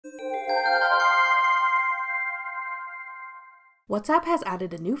WhatsApp has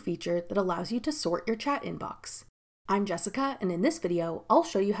added a new feature that allows you to sort your chat inbox. I'm Jessica, and in this video, I'll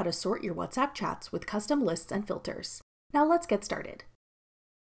show you how to sort your WhatsApp chats with custom lists and filters. Now let's get started.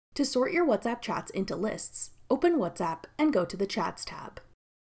 To sort your WhatsApp chats into lists, open WhatsApp and go to the Chats tab.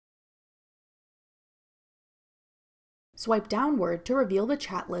 Swipe downward to reveal the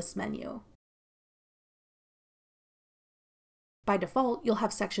Chat Lists menu. By default, you'll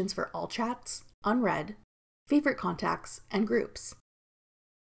have sections for all chats, unread, favorite contacts, and groups.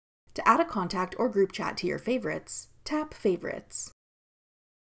 To add a contact or group chat to your favorites, tap Favorites.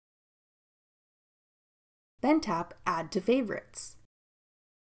 Then tap Add to Favorites.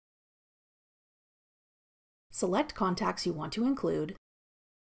 Select contacts you want to include,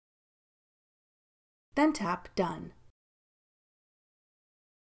 then tap Done.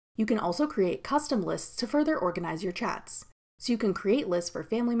 You can also create custom lists to further organize your chats, so you can create lists for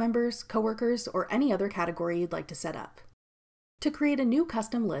family members, coworkers, or any other category you'd like to set up. To create a new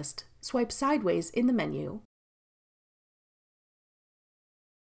custom list, swipe sideways in the menu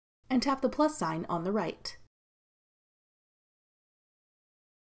and tap the plus sign on the right.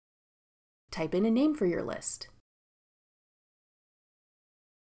 Type in a name for your list.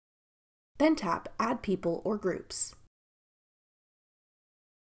 Then tap Add People or Groups.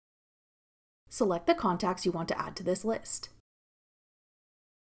 Select the contacts you want to add to this list.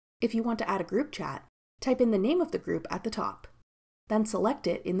 If you want to add a group chat, type in the name of the group at the top, then select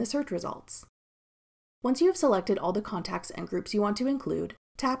it in the search results. Once you have selected all the contacts and groups you want to include,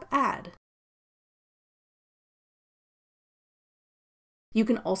 tap Add. You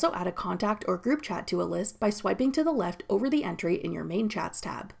can also add a contact or group chat to a list by swiping to the left over the entry in your Main Chats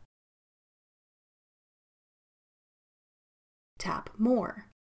tab. Tap More.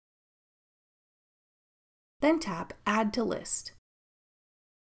 Then tap Add to List.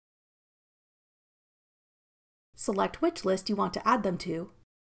 Select which list you want to add them to,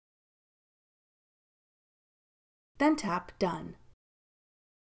 then tap Done.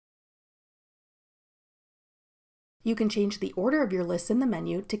 You can change the order of your lists in the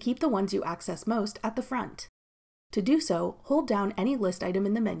menu to keep the ones you access most at the front. To do so, hold down any list item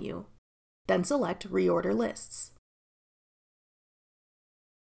in the menu, then select Reorder Lists.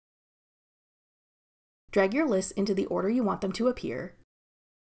 Drag your lists into the order you want them to appear,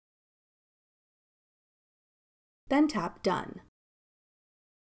 then tap Done.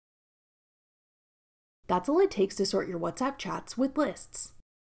 That's all it takes to sort your WhatsApp chats with lists.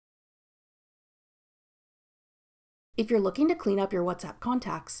 If you're looking to clean up your WhatsApp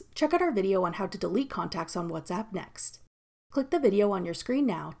contacts, check out our video on how to delete contacts on WhatsApp next. Click the video on your screen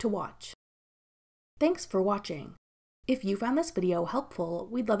now to watch. Thanks for watching. If you found this video helpful,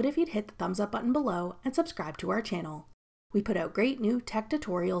 we'd love it if you'd hit the thumbs up button below and subscribe to our channel. We put out great new tech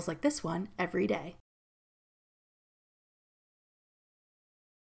tutorials like this one every day.